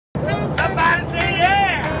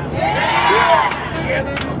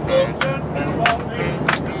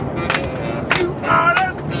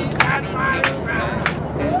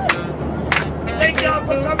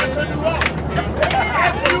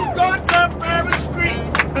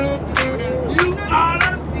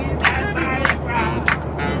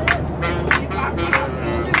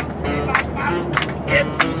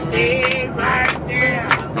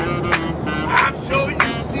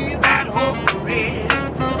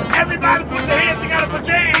Everybody put your hands together for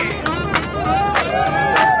James.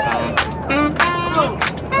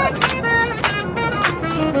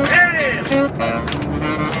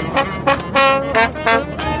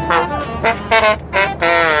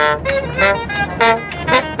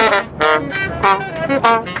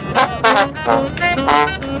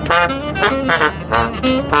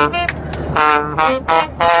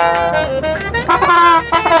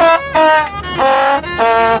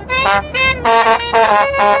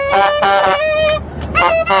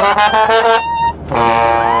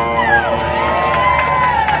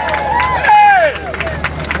 Hey.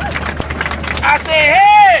 I say,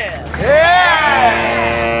 hey!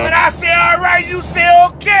 Yeah! When I say alright, you say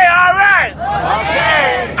okay, alright?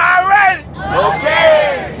 Okay! Alright?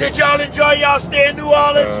 Okay! Did y'all enjoy y'all stay in New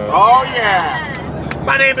Orleans? Oh yeah!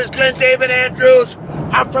 My name is Glenn David Andrews.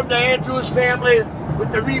 I'm from the Andrews family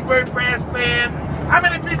with the Rebirth Brass Band. How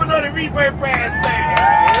many people know the Rebirth Brass Band?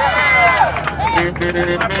 Yeah!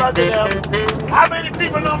 My brother them. How many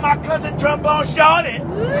people know my cousin Trombone Shorty?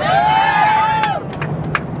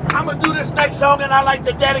 I'm gonna do this next song and I like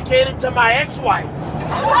to dedicate it to my ex-wife.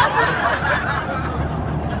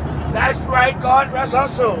 That's right, God rest her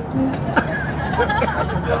soul. How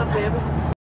you feeling, baby?